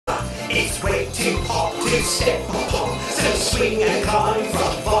It's way too hot to step on. So swing and climb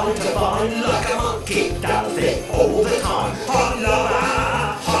from vine to vine like a monkey does it all the time. Hot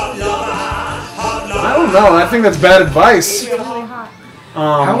lover, hot lover, hot lover. I don't know. I think that's bad advice. It's really hot.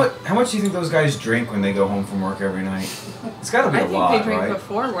 How much do you think those guys drink when they go home from work every night? It's got to be a lot, I think they drink right?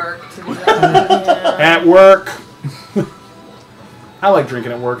 before work to do that. At work. I like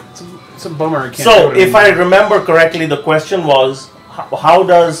drinking at work. It's a bummer I can't do So, it if I anymore. remember correctly, the question was, how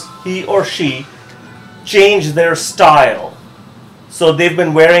does he or she change their style? So they've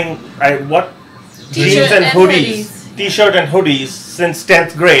been wearing what? Jeans and hoodies. T-shirt and hoodies since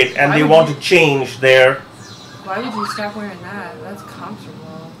 10th grade, and they want to change their... Why would you stop wearing that? That's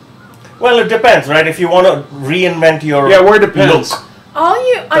comfortable. Well, it depends, right? If you want to reinvent your where it depends. look. All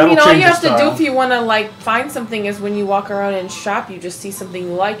you That'll change have the to do style. if you want to like find something is when you walk around and shop, you just see something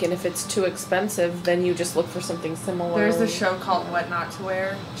you like, and if it's too expensive, then you just look for something similar. There's a show called What Not to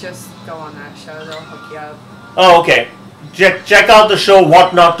Wear. Just go on that show; they'll hook you up. Oh, okay. Check out the show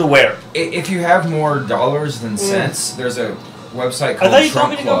What Not to Wear. If you have more dollars than cents, there's a website I called thought you told Trunk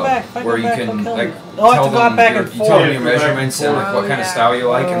me to go Club back. If I where go you back, can they'll kill like me. Oh, I have tell to go them back your, and you tell them forth. your measurements and like what kind of style you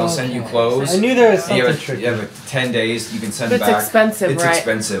like, and they'll send you clothes. I knew there was And you something have, tricky. you have 10 days. You can send But it's back. expensive, It's right?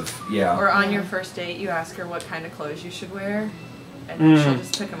 expensive, yeah. Or on your first date, you ask her what kind of clothes you should wear, and she'll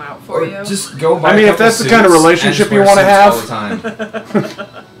just pick them out for Or you. just go buy. I mean, a if couple that's the kind of suits relationship and you just wanna wear have. suits all the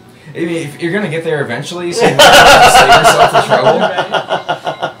time. I mean, if you're gonna get there eventually, so you might as well save yourself the trouble.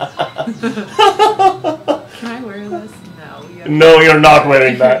 Can I wear this? No. You have No, you're not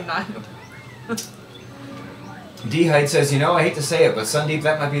wearing that. D Hyde says, I hate to say it, but Sandeep,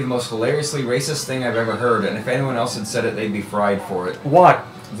 that might be the most hilariously racist thing I've ever heard, and if anyone else had said it, they'd be fried for it. What?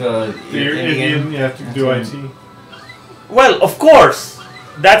 The You're Indian, you have to do IT. Well, of course.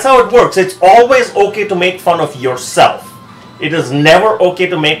 That's how it works. It's always okay to make fun of yourself. It is never okay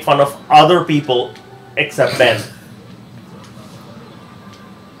to make fun of other people except Ben.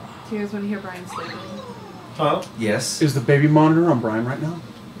 Do you guys want to hear Brian sleeping? Huh? Yes. Is the baby monitor on Brian right now?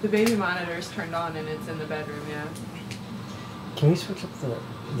 The baby monitor is turned on and it's in the bedroom. Yeah. Can we switch up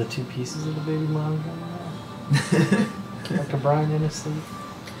the two pieces of the baby monitor now? Like Brian in his sleep?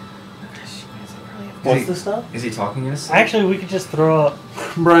 What's this stuff? Is he talking in his sleep? Actually, we could just throw up.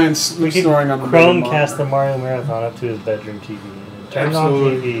 Brian's We could snoring on the baby Chromecast the monitor. Mario Marathon up to his bedroom TV. Turn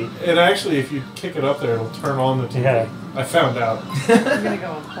Absolutely. it on TV. And actually, if you kick it up there, it'll turn on the TV. Yeah. I found out. I'm gonna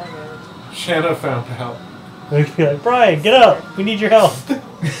go and plug it. Shanna found out. We could be like, Brian, get up! We need your help.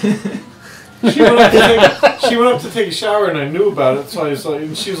 She went up to take a shower, and I knew about it. So I was like,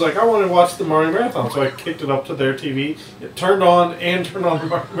 and she was like, "I want to watch the Mario Marathon." So I kicked it up to their TV. It turned on the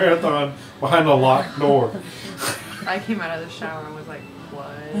Mario Marathon behind a locked door. I came out of the shower and was like, "What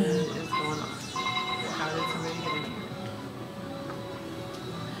is going on? How did somebody get in here?"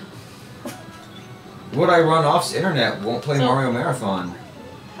 What I run off's internet won't play Mario Marathon.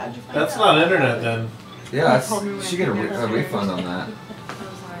 How'd you find That's out? not internet then. Yeah, told me when she get a I came downstairs. refund on that. I was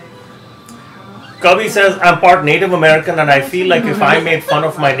like, Cubby says, I'm part Native American and I feel like if I made fun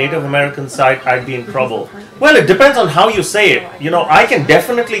of my Native American side, I'd be in trouble. Well, it depends on how you say it. I can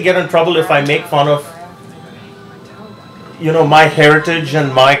definitely get in trouble if I make fun of, my heritage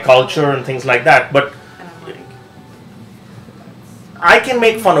and my culture and things like that. But and I'm like, I can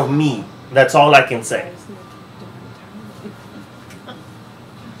make fun of me. That's all I can say.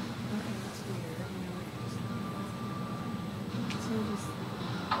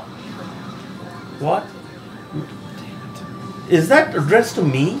 What? Is that addressed to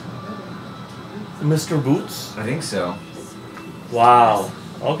me? Mr. Boots? I think so. Wow.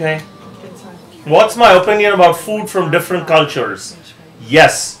 Okay. What's my opinion about food from different cultures?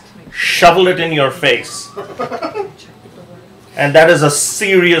 Yes. Shovel it in your face. And that is a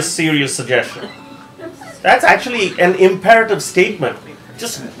serious, serious suggestion. That's actually an imperative statement.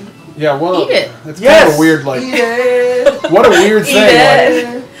 Just Yeah, well, Eat it. it's kind Yes. of a weird, like, what a weird Eat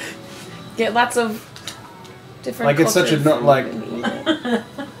thing. it. Get lots of different. Like it's such a cultures like. and eat it.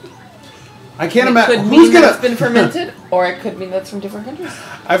 I can't It imagine could who's mean that it's gonna. been fermented, or it could mean that's from different countries.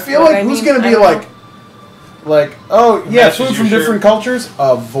 I feel What like I who's mean, gonna I be don't like, oh yeah, Matches food your from shirt. different cultures.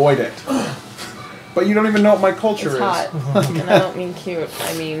 Avoid it. But you don't even know what my culture It's is. hot, and I don't mean cute.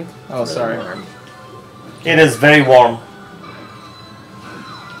 I mean. Oh, sorry. warm. it is very warm.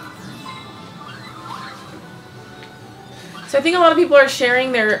 So I think a lot of people are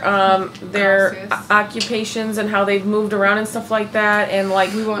sharing their Gracias. occupations and how they've moved around and stuff like that, and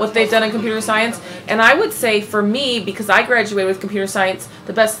like We won't what they've tell done in some computer people science. about it. And I would say for me, because I graduated with computer science,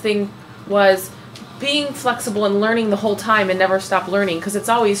 the best thing was being flexible and learning the whole time and never stop learning, because it's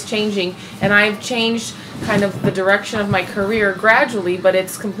always changing. And I've changed kind of the direction of my career gradually, but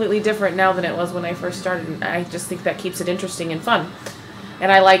it's completely different now than it was when I first started. And I just think that keeps it interesting and fun.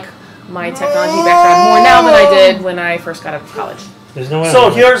 And I like my technology background more now than I did when I first got out of college. So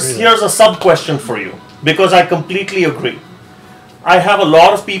here's a sub question for you, because I completely agree. I have a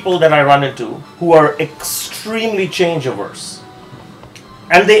lot of people that I run into who are extremely change averse,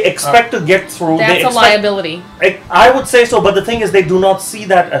 and they expect to get through. That's a liability. I would say so, but the thing is, they do not see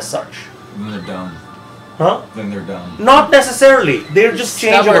that as such. Then they're dumb. Huh? Then they're dumb. Not necessarily. They're just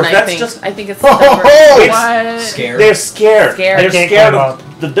change Stubborn, averse. That's just. I think it's stubborn. Scared. They're scared. Scared. They're scared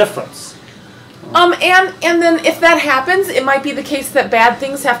of the difference. And then if that happens, it might be the case that bad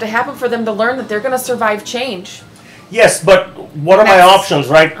things have to happen for them to learn that they're going to survive change. Yes, but what are my options,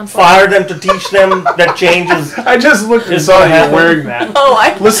 right? Fire them to teach them that change is. I just looked and saw you wearing that.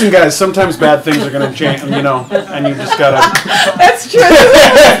 Oh, Listen, guys, sometimes bad things are going to change, and you just got to... That's true.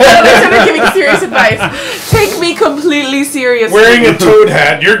 Instead of giving serious advice, take me completely seriously. Wearing a toad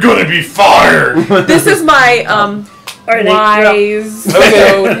hat, you're gonna be fired. This is my wise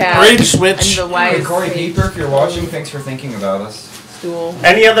toad hat. Rage switch. And the wise Corey Deeper, if you're watching, thanks for thinking about us. stool.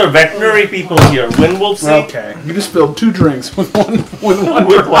 Any other veterinary people here? Winwolf seat? Okay, you just spilled 2 drinks with one With one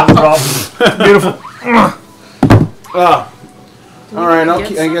drop. Beautiful. All right,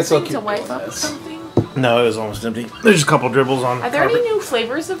 I guess I'll keep to wipe doing up this. something. No, it was almost empty. There's just a couple dribbles on. Are there any new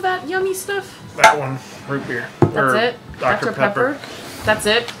flavors of that yummy stuff? That one, root beer. That's it. Dr. Pepper. That's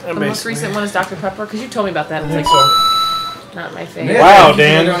it. The most basically. recent one is Dr. Pepper because you told me about that. It's like not my favorite. Yeah, Wow, thank you for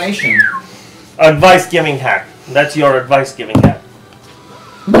Dan. the donation. Advice giving hat. That's your advice giving hat.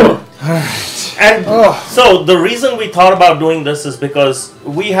 And so the reason we thought about doing this is because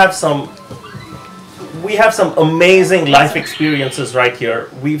we have some amazing life experiences right here.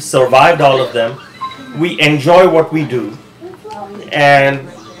 We've survived all of them. We enjoy what we do. And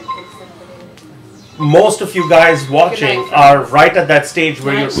most of you guys watching are right at that stage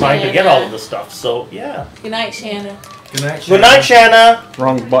where you're trying to get all of this stuff. So, yeah. Good night, Shanna. Good night, Good night, Shanna.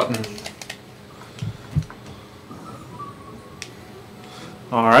 Wrong button.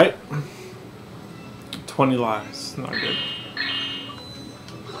 All right. 20 lives. Not good.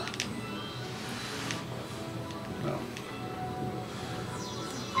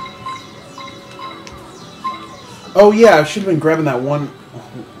 Oh yeah, I should have been grabbing that one.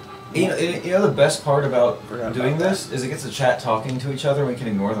 You know the best part about Forgot doing about this is it gets the chat talking to each other and we can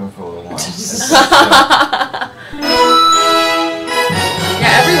ignore them for a little while. Yeah,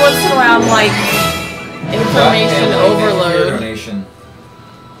 every once in a while I'm like information overload. Donation.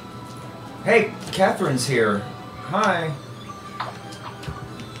 Hey, Catherine's here. Hi.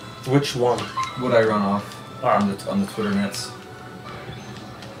 Which one? Would I run off on the Twitter nets?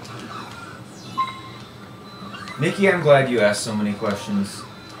 Nikki, I'm glad you asked so many questions.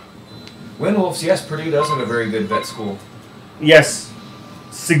 Winwolves, yes, Purdue does have a very good vet school. Yes.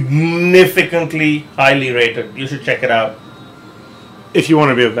 Significantly highly rated. You should check it out. If you want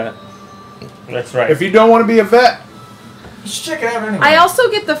to be a vet. That's right. If you don't want to be a vet, You should check it out anyway. I also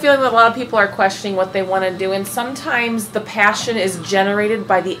get the feeling that a lot of people are questioning what they want to do, and sometimes the passion is generated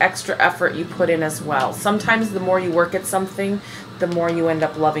by the extra effort you put in as well. Sometimes the more you work at something, the more you end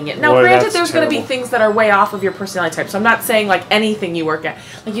up loving it. Now, Boy, granted, that's there's going to be terrible. things that are way off of your personality type, so I'm not saying like anything you work at.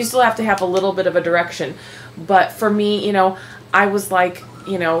 Like you still have to have a little bit of a direction. But for me, I was like,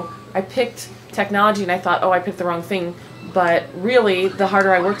 I picked technology and I thought, oh, I picked the wrong thing. But really, the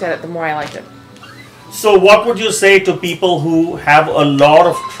harder I worked at it, the more I liked it. So what would you say to people who have a lot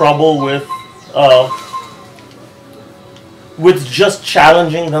of trouble with just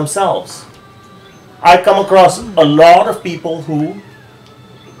challenging themselves? I come across a lot of people who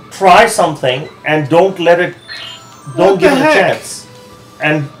try something and don't give it a chance.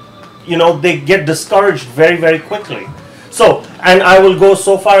 And, they get discouraged very, very quickly. So, and I will go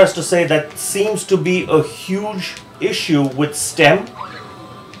so far as to say that seems to be a huge issue with STEM,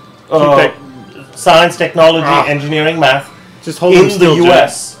 science, technology, engineering, math, Just hold in them still, the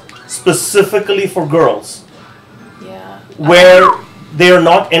US, specifically for girls, Yeah. where they're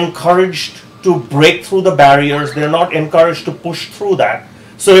not encouraged to break through the barriers, they're not encouraged to push through that.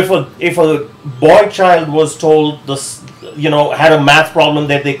 So if a boy child was told this, had a math problem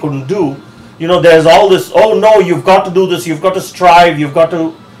that they couldn't do, there's all this, oh no, you've got to do this, you've got to strive, you've got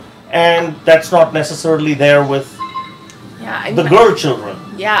to, and that's not necessarily there with the girl children.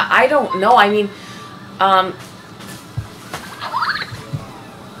 Yeah, I don't know. I mean,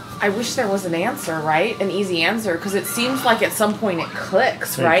 I wish there was an answer, right? An easy answer, because it seems like at some point it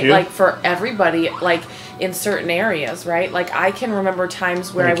clicks, right? you. Like for everybody, like in certain areas, right? Like I can remember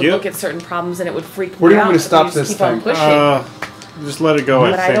times where I would look at certain problems and it would freak Where me do you out. want me to but stop we just this keep on thing? pushing. Just let it go.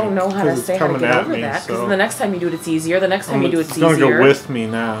 But I think, don't know how to 'cause it's say how to coming get at over me, that. Because so the next time you do it, it's easier. The next time you do it, it's gonna easier. go with me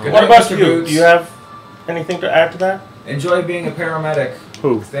now. Good What night, about Mr. you? Boots. Do you have anything to add to that? Enjoy being a paramedic.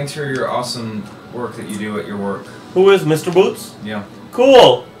 Who? Thanks for your awesome work that you do at your work. Who is Mr. Boots? Yeah,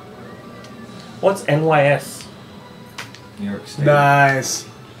 Cool. What's NYS? New York State. Nice.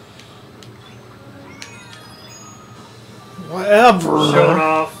 Whatever. Showing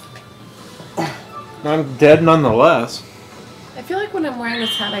off. I'm dead nonetheless. I feel like when I'm wearing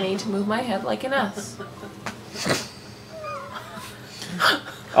this hat, I need to move my head like an S.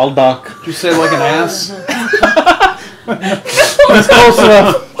 I'll duck. Did you say like an ass? That's close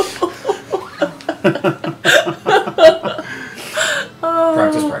enough.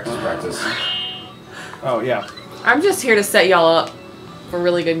 Practice. Oh, yeah. I'm just here to set y'all up for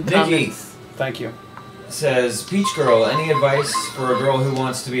really good Nikki comments. Thank you. says, Peach Girl, any advice for a girl who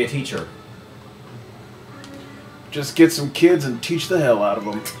wants to be a teacher? Just get some kids and teach the hell out of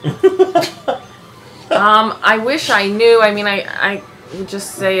them. I wish I knew. I mean, I would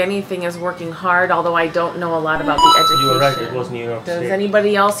just say anything is working hard, although I don't know a lot about the education. You were right, it was New York Does State.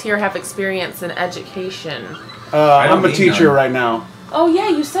 anybody else here have experience in education? I'm a teacher right now. Oh, yeah,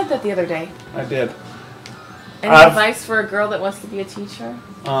 you said that the other day. I did. Any advice for a girl that wants to be a teacher?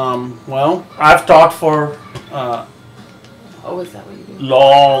 Well, I've taught for Oh, is that what you do?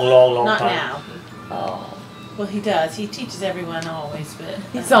 long Not time. now. Oh. Well, he does. He teaches everyone always, but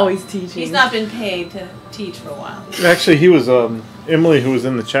He's always teaching. he's not been paid to teach for a while. Actually, he was Emily, who was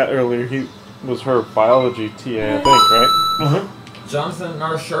in the chat earlier. He was her biology TA, I think, right? Mm-hmm. Jonathan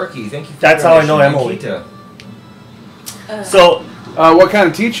Narsharky, thank you for That's how I know Emily. Nikita. So, what kind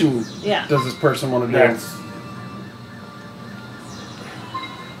of teaching Yeah. does this person want to do? that's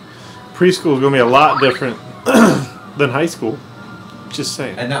Preschool is going to be a lot different than high school. Just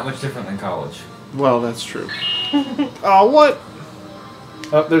saying. And not much different than college. Well, that's true. Oh, what?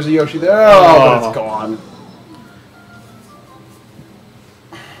 Oh, there's a Yoshi there. Oh, but it's gone.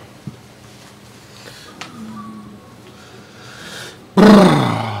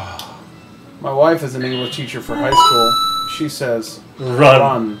 My wife is an English teacher for high school. She says,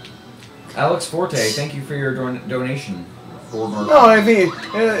 run. Alex Forte, thank you for your donation. No, I think,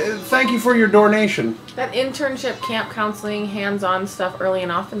 thank you for your donation. That internship, camp counseling, hands-on stuff early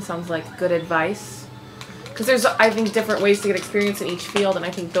and often sounds like good advice. Because there's, I think, different ways to get experience in each field, and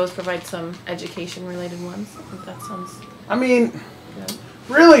I think those provide some education-related ones. I think that sounds I mean, good.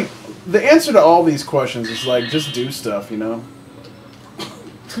 really, the answer to all these questions is like, just do stuff, you know?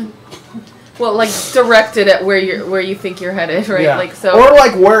 Well, like directed at where you think you're headed, right? Yeah. Like so. Or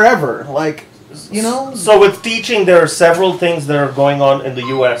like wherever, like, you know? So with teaching, there are several things that are going on in the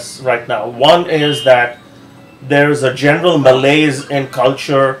U.S. right now. One is that there's a general malaise in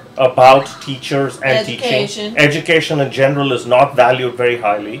culture about teachers and Education. teaching. Education in general is not valued very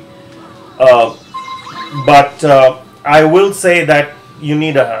highly. But I will say that you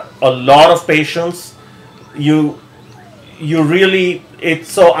need a lot of patience. You really,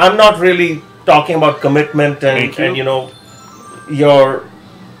 so I'm not really talking about commitment and you know, your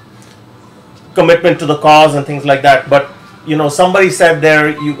commitment to the cause and things like that, but you know, somebody said there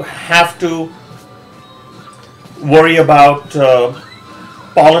you have to worry about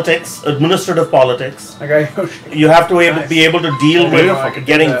politics, administrative politics. Okay. You have to be able to deal I could with do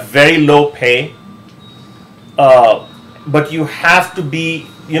getting that. very low pay, but you have to be,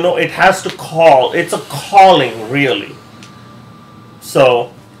 you know, it has to call. It's a calling, really.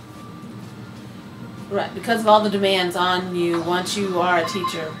 So Right, because of all the demands on you once you are a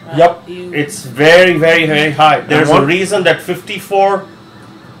teacher. Right? yep, You, it's very, very, very high. There's a reason that 54%,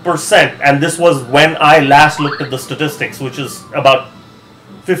 and this was when I last looked at the statistics, which is about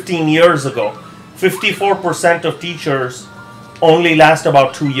 15 years ago, 54% of teachers only last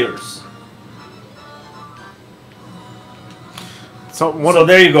about 2 years. So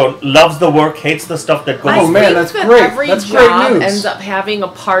there you go. Loves the work, hates the stuff that goes. Oh, man, think that's that great. Every That's great job news. ends up having a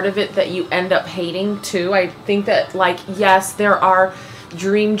part of it that you end up hating too. I think that, like, yes, there are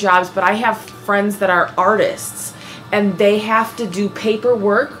dream jobs, but I have friends that are artists, and they have to do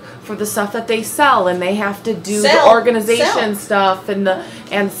paperwork for the stuff that they sell, and they have to do the organization stuff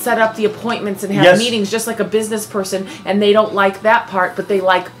and set up the appointments and have Yes. meetings just like a business person, and they don't like that part, but they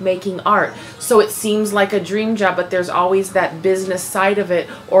like making art. So it seems like a dream job, but there's always that business side of it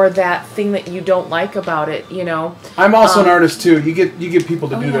or that thing that you don't like about it, you know. I'm also an artist too. You get people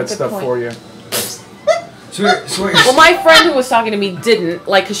to do yeah, that good stuff point. for you. So what you're Well, my friend who was talking to me didn't,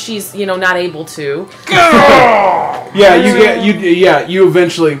 like, cause she's, you know, not able to. Yeah, you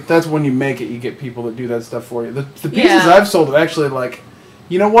eventually, that's when you make it, you get people that do that stuff for you. The pieces Yeah. I've sold have actually, like,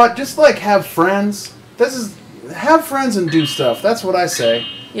 you know what, just like have friends. This is have friends and do stuff. That's what I say.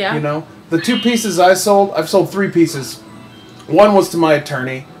 Yeah. You know, the 2 pieces I've sold 3 pieces. One was to my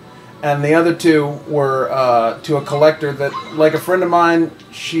attorney, and the other 2 were to a collector that, like a friend of mine,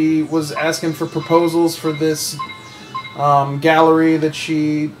 she was asking for proposals for this gallery that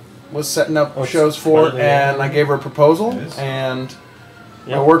she was setting up shows for, and I gave her a proposal, and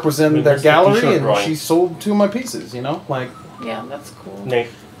my work was in their gallery, and she sold 2 of my pieces, you know? Like, Yeah, that's cool. Nate,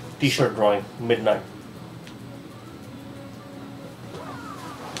 t-shirt drawing, midnight.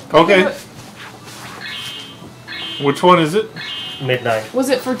 Okay. Which one is it? Midnight. Was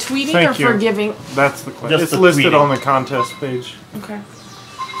it for tweeting Thank or for you. giving? That's the question. Just It's the listed tweeting. on the contest page. Okay.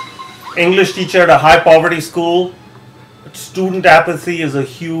 English teacher at a high poverty school. Student apathy is a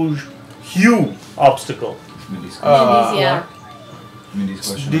huge obstacle. Mindy's Yeah.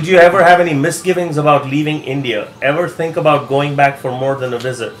 question. Did you ever have any misgivings about leaving India? Ever think about going back for more than a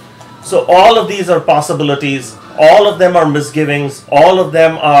visit? So all of these are possibilities. All of them are misgivings. All of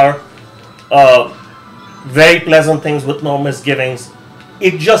them are very pleasant things with no misgivings.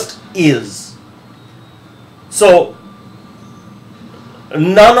 It just is. So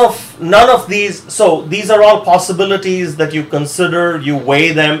none of these. So these are all possibilities that you consider, you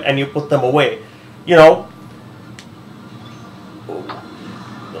weigh them, and you put them away. You know.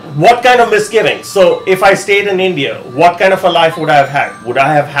 What kind of misgivings? So, if I stayed in India, what kind of a life would I have had? Would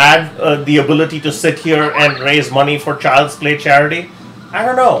I have had the ability to sit here and raise money for Child's Play charity? I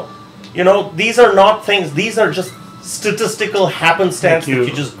don't know. You know, these are not things, these are just statistical happenstance that you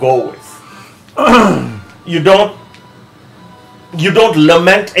just go with. You don't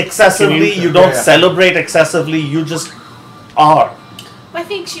lament excessively, you don't celebrate excessively, you just are. I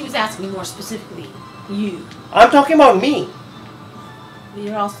think she was asking more specifically you. I'm talking about me.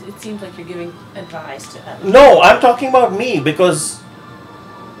 You're also. It seems like you're giving advice to others. No, I'm talking about me because,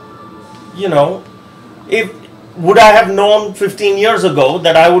 you know, if would I have known 15 years ago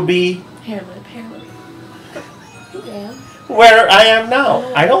that I would be Hair lip. Yeah. where I am now?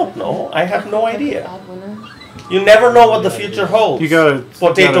 I don't know. I have no idea. You never know what the future holds. You gotta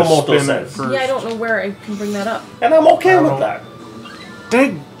Potato Moto spin it says. first. Yeah, I don't know where I can bring that up. And I'm okay with that.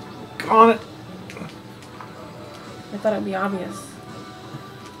 Dig on it. I thought it'd be obvious.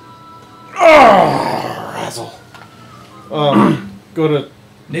 Razzle. Go to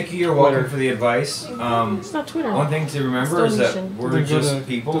Nikki, you're welcome Twitter. for the advice. It's not Twitter. One thing to remember It's is that donation. we're Then go to just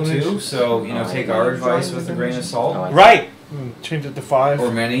people donation. too, so you know, take our advice with a grain of salt, Right. change it to 5.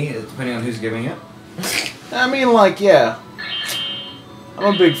 or many, depending on who's giving it. I mean, like, yeah.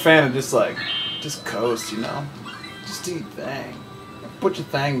 I'm a big fan of just coast, you know? Just do your thing. Put your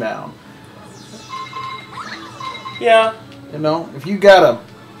thing down. Yeah. You know? If you gotta,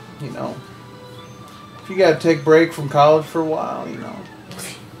 you know, if you gotta take a break from college for a while, you know.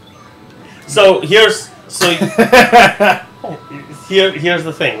 So here's the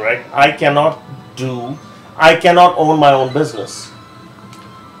thing, right? I cannot own my own business.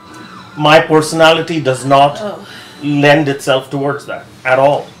 My personality does not lend itself towards that at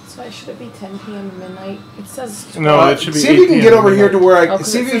all. So should it be 10 p.m. to midnight? It says. No, it should be See if you 8 can p.m. get over here to where Oh,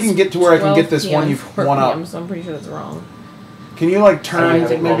 'cause see it if you says can get to where I can get 12 this p.m., one you 4 one p.m., up. So I'm pretty sure that's wrong. Can you like I turn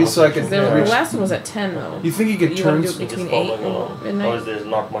have it maybe wrong. so I can The reach? last one was at 10 though. You think you could You turn? wanna do it between 8 and midnight? Or there's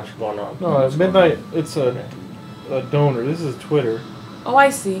not much going on. No, at midnight, it's a donor. This is Twitter. Oh, I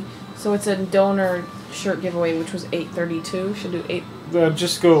see. So it's a donor shirt giveaway, which was 8:32. Should do 8.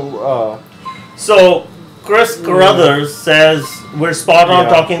 Just go. So Chris Carruthers says we're spot on Yeah.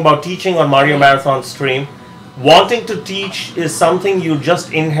 talking about teaching on Mario Marathon stream. Wanting to teach is something you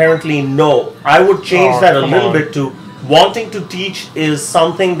just inherently know. I would change that a come little on. bit to wanting to teach is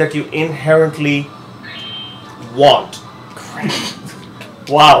something that you inherently want.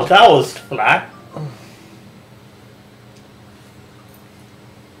 Wow, that was flat.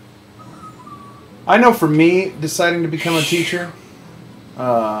 I know for me, deciding to become a teacher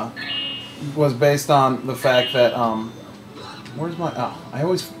was based on the fact that where's my I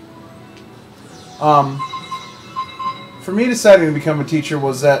always for me deciding to become a teacher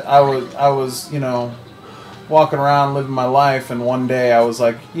was that I was you know walking around living my life, and one day I was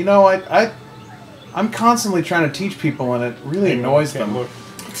like, you know, I'm constantly trying to teach people, and it really annoys them.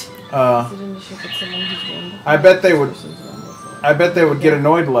 I bet they would get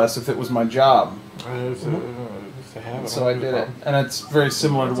annoyed less if it was my job. So I did it, and it's very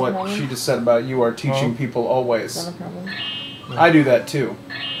similar to what she just said about you are teaching people always. Is that a problem? I do that too.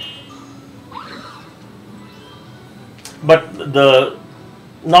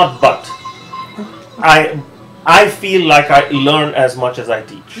 I feel like I learn as much as I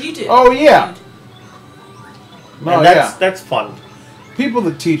teach. You do. Oh yeah. No, And that's fun. People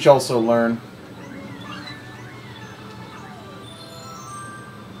that teach also learn.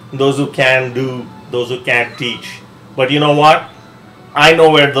 those who can do, those who can't teach. But you know what? I know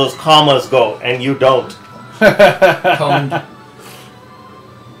where those commas go, and you don't. Coned.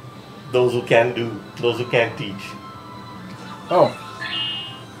 Those who can do, those who can't teach. Oh,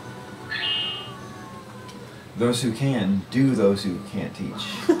 Those who can do, those who can't teach.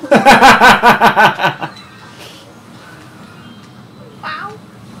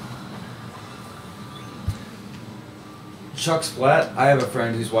 Chuck Splat, I have a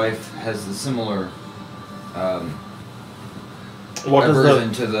friend whose wife has the similar What is aversion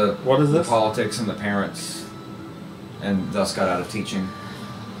the? to the, What is the this? politics and the parents, and thus got out of teaching.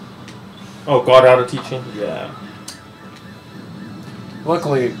 Oh, got out of teaching. Yeah.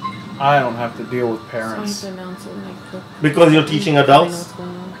 luckily, I don't have to deal with So I have parents. to announce it when I cook. Because you're teaching I know adults. what's going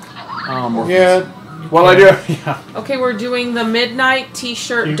on. Yeah. Well, I do. Yeah. Okay, we're doing the midnight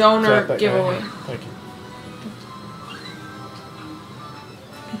T-shirt You donor got that guy. giveaway. Thank you.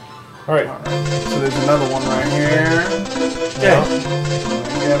 All right. All right. So there's another one right here. Yeah.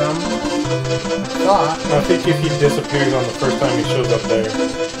 Get him. Thought. I think if he disappears on the first time he shows up there,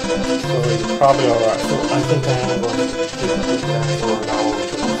 so he's probably all right. So I think I am going to take a quick nap for an hour or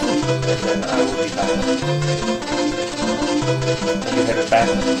two, and then I will be back. Are you headed back?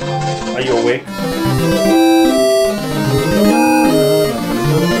 Are you awake?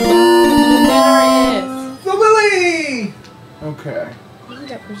 There is. The Willy! Okay. Maybe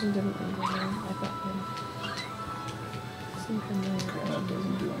that person didn't leave the room. I thought him. Seemed familiar. Okay, that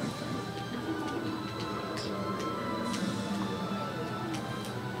doesn't do anything.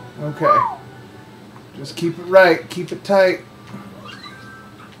 Okay. Just keep it right. Keep it tight.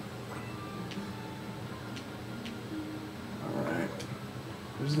 Alright.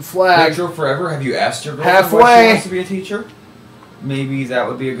 There's the flag. Retro Forever, have you asked your girlfriend why she Halfway. wants to be a teacher? Maybe that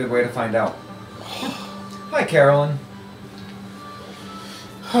would be a good way to find out. Hi, Carolyn.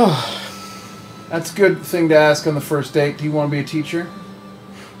 That's a good thing to ask on the first date. Do you want to be a teacher?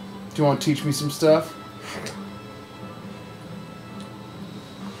 Do you want to teach me some stuff?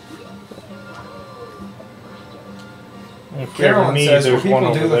 If you ever Carolyn need, says, well, there's one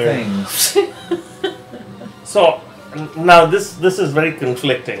people over do the there. things. So now this is very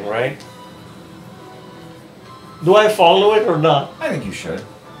conflicting, right? Do I follow it or not? I think you should.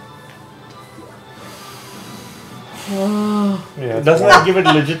 Yeah, it's Doesn't one. that give it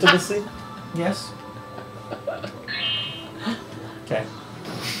legitimacy? Yes. Okay.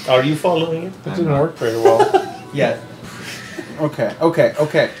 Are you following it? It didn't work very well. Yeah. Okay.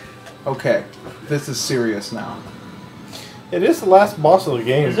 This is serious now. It is the last boss of the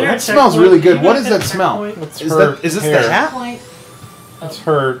game. Is there but a It smells really good. You What guys is have that a smell? checkpoint? it's Is her that is this hair. the hat? Point. It's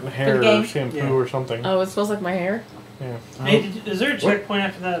her hair game? or shampoo Yeah. or something. Oh, it smells like my hair. Yeah. Hey, is there a checkpoint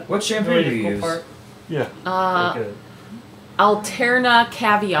after that? What shampoo really do you difficult use? part? Yeah. Okay. Alterna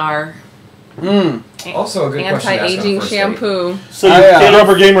Caviar. Mmm. Also a good question to ask on Anti-aging first date. shampoo. So you I, kill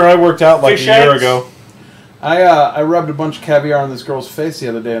Rubber Gamer, I worked out like Fish a year eggs? ago. I rubbed a bunch of caviar on this girl's face the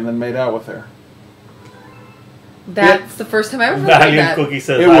other day and then made out with her. That's the first time I ever heard Valiant that. Cookie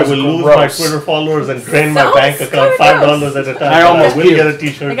says, It I was will lose gross. my Twitter followers and drain my Sounds bank account kinda $5 at a time. I almost will puked. get a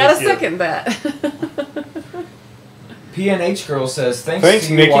t-shirt I gotta this year. second that. PNH Girl says, Thanks, thanks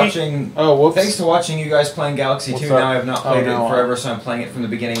to you Nikki. watching. Oh, whoops. Thanks to watching you guys playing Galaxy What's 2. up? Now I have not Oh, played no. it forever, so I'm playing it from the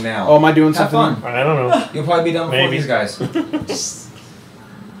beginning now. Oh, am I doing Have something? fun. I don't know. You'll probably be done before Maybe. these guys.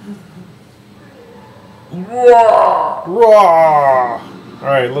 Raw. All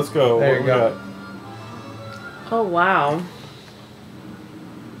right, let's go. There What you we go. got? Oh wow.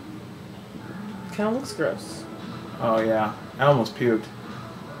 Kind of looks gross. Oh yeah. I almost puked.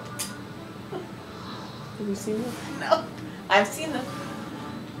 Have you seen this? No, I've seen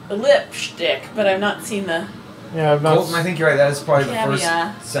the lipstick, but I've not seen the. Yeah, I've not. Colton, I think you're right. That is probably the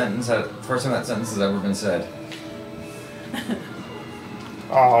Caviar. first first time that sentence has ever been said.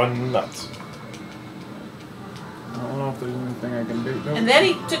 Oh, nuts. I don't know if there's anything I can do. And then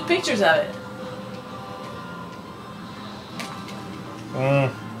he took pictures of it.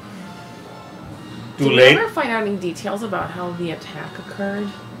 Too Did we late. ever find out any details about how the attack occurred?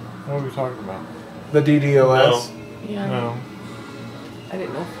 What are we talking about? The DDoS. Yeah. No. I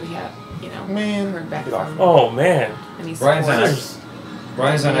didn't know if we had, Man, heard back get off. from Oh man. any Brian's not, supporters.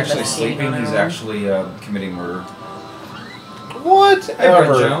 Brian's not actually Investigating sleeping. on He's our own. actually committing murder. What? Hey, Brett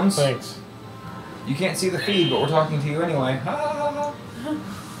Ever. Jones. Thanks. You can't see the feed, but we're talking to you anyway. Ha, ha, ha, ha.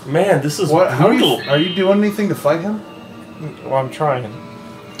 Man, this is What? How brutal. are you doing anything to fight him? Well, I'm trying.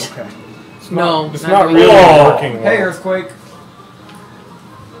 Okay. It's No, not, it's not not doing really it. working well. Hey, Earthquake.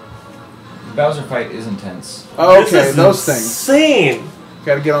 The Bowser fight is intense. Okay, This is those things. insane.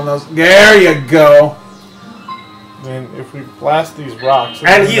 Gotta get on those. There you go. Then if we blast these rocks,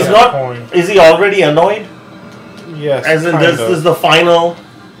 And he's not. Coin. Is he already annoyed? Yes. As in, kind this of. is the final.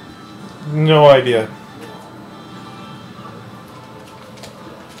 No idea.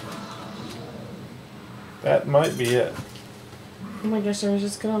 That might be it. Oh my gosh, I was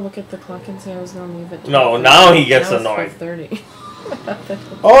just gonna look at the clock and say I was gonna leave it. No, now he gets annoyed. 12:30.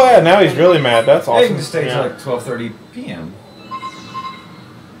 Oh yeah, now he's really mad. That's Yeah, you awesome. can just stay Yeah. till like 12:30 p.m.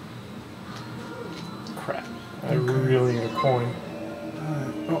 Crap. I really need a coin.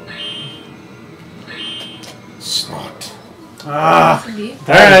 Oh. Snot. Ah.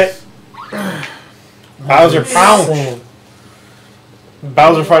 Alright. Bowser pounce. Insane.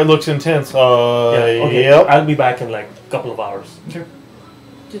 Bowser fight looks intense. Yeah, okay. Yep. I'll be back in like a couple of hours.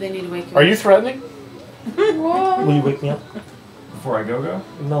 Do they need to wake you Are up? you threatening? Will you wake me up? Before I go.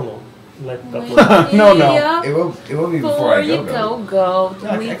 No. Like a couple of No. It will be before I go. go.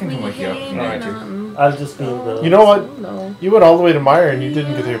 Yeah, I can wake you up if you want to. I'll just be in the. You know what? No. You went all the way to Meyer and you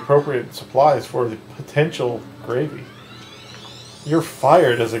didn't get the appropriate supplies for the potential gravy. You're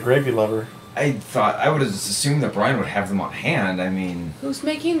fired as a gravy lover. I thought I would have just assumed that Brian would have them on hand. I mean, Who's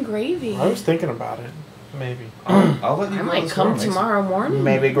making gravy? I was thinking about it. Maybe. I'll let you. I go to might the store come and make some. tomorrow morning.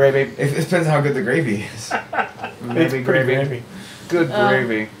 Maybe gravy. It depends on how good the gravy is. It's Maybe pretty gravy. Good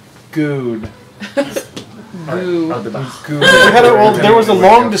gravy. Good. Goo. I'll be back. Good. There was a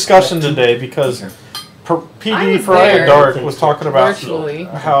long discussion today because Okay. I PD was Pariah there. Dark was talking about Virtually.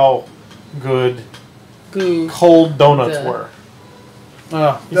 how good Goo. cold donuts Duh. were.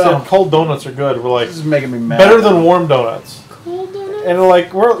 Oh, He said cold donuts are good. We're like, this is making me mad. better than warm donuts. Cold donut? And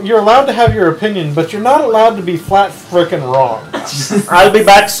like, you're allowed to have your opinion, but you're not allowed to be flat frickin' wrong. I'll be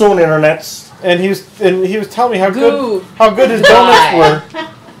back soon, internets. And he was telling me how Goo. good his donuts were.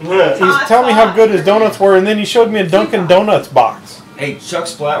 Yeah. He was telling me how good his donuts were, and then he showed me a Dunkin' Donuts box. Hey, Chuck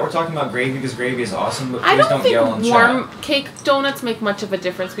Splat, we're talking about gravy because gravy is awesome, but I please don't don't yell in think warm chat. cake donuts make much of a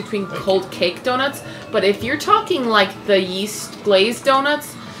difference between cold cake donuts, but if you're talking like the yeast glazed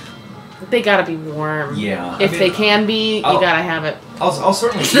donuts, they gotta be warm. Yeah. If they can be, you I'll- gotta have it. I'll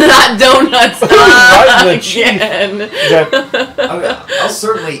certainly. Not donuts. Right in the cheek. Again. That, I'll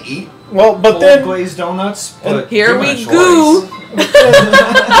certainly eat well, but cold then glazed donuts, but Here given a we choice- goo.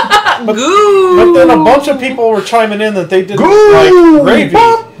 Goo. But then a bunch of people were chiming in that they didn't like gravy.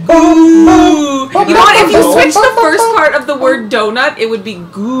 Goo. You know what? If you switch the first part of the word donut, it would be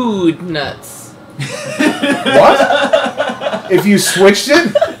good nuts. What? If you switched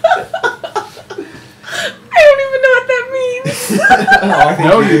it? I don't even know what that means. Oh, I think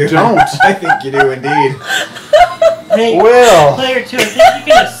No, you do. don't. I think you do indeed. Hey, Well, player 2, I think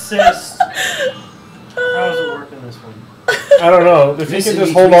you can assist. How's it working this one? I don't know. If you can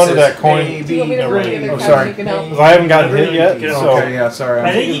just hold on to that coin. Do you want me to bring the other Oh, card sorry. you can help? Because I haven't gotten hit yet, Okay, so Okay, yeah, sorry.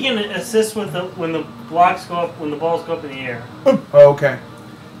 I think you can assist with when the blocks go up, when the balls go up in the air. Oh, okay.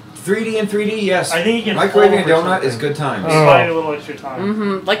 3D and 3D, yes. I think you can Microwaving a fall donut for is good times. Oh. Buy a little extra time.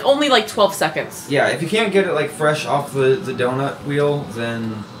 Mm-hmm. Like only like 12 seconds. Yeah, if you can't get it like fresh off the donut wheel,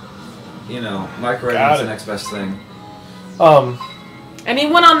 then microwaving Got is the it. next best thing.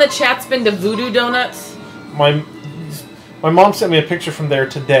 Anyone on the chat's been to Voodoo Donuts? my mom sent me a picture from there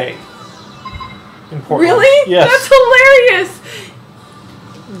today. In Portland. Really? Yes. That's hilarious.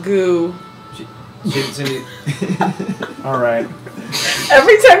 Goo. Cindy, All right.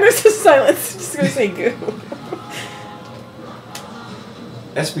 Every time there's a silence, I'm just gonna say goo.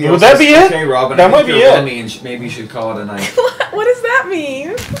 SBO Would that says, be it? Okay, Robin, That I might think be you're it. rummy and maybe you should call it a night. What does that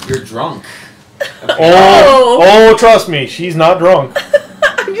mean? You're drunk. Oh, trust me, she's not drunk.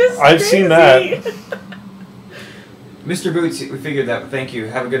 I'm just I've seen crazy. Mr. Boots, we figured that. Thank you.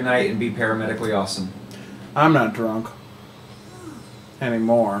 Have a good night and be paramedically awesome. I'm not drunk.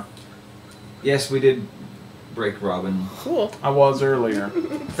 Anymore. Yes, we did break Robin. Cool. I was earlier.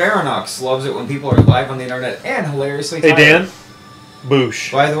 Faranox loves it when people are live on the internet and hilariously Hey, tired. Dan.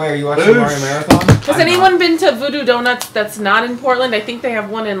 Boosh. By the way, are you watching Mario Marathon? Has anyone been to Voodoo Donuts that's not in Portland? I think they have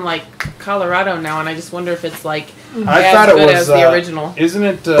one in like Colorado now, and I just wonder if it's like I as thought it good was as the original. Isn't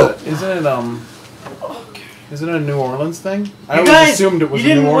it a New Orleans thing? I You always guys, assumed it was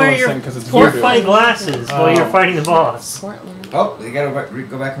you a New didn't wear Orleans your thing because it's port voodoo. fight glasses while Oh. you're fighting the boss. Portland. Oh, you gotta go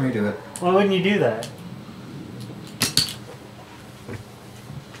back and redo it. Why wouldn't you do that?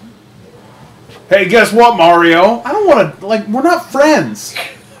 Hey, guess what, Mario? I don't want to, we're not friends.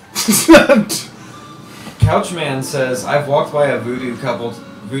 Couchman says, I've walked by a voodoo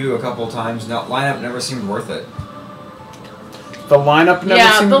a couple times. Now lineup never seemed worth it. The lineup never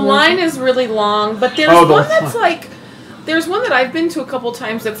Yeah, seemed the worth line it? is really long, but there's Oh, the one that's line. like, there's one that I've been to a couple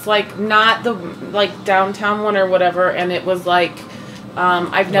times that's like not the like downtown one or whatever, and it was like,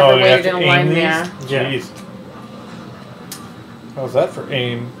 I've never Oh, you have waited to in a aim line these? there. Jeez. How's that for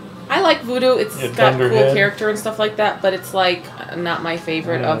aim? I like Voodoo. It's Yeah, got cool Dunderhead. character and stuff like that, but it's like not my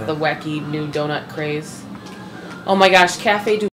favorite of the wacky new donut craze. Oh my gosh, Cafe Du